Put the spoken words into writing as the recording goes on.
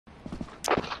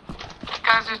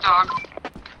How's his dog?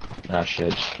 Ah,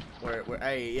 shit. Where,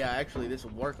 hey, yeah, actually, this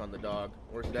will work on the dog.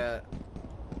 Where's that?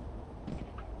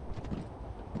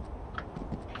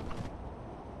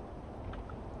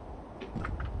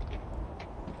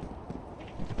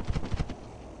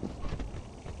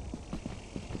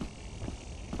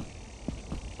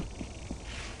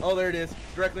 Oh, there it is.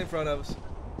 Directly in front of us.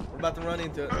 We're about to run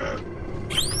into it.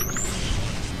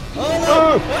 Oh,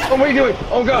 no! Oh, what are you doing?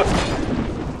 Oh, God.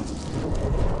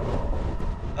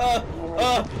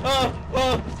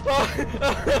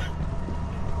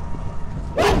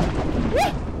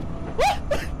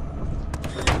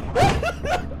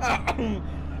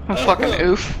 Fucking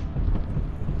oof.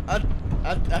 I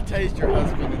tased your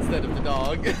husband instead of the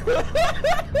dog.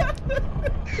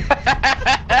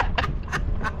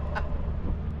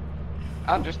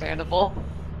 Understandable.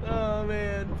 Oh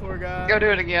man, poor guy. Go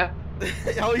do it again.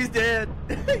 Oh, he's dead.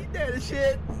 He's dead as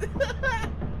shit.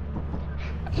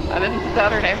 I didn't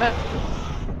stutter, name it.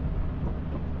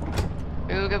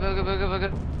 Booga booga booga booga.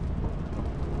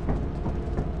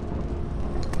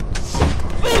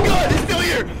 Oh god, he's still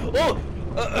here. Oh.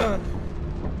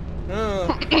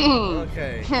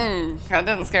 Okay. That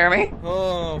didn't scare me.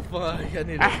 Oh fuck, I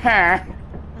need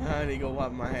to go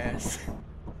wipe my ass.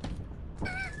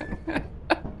 I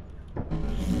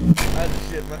had to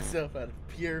shit myself out of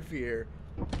pure fear.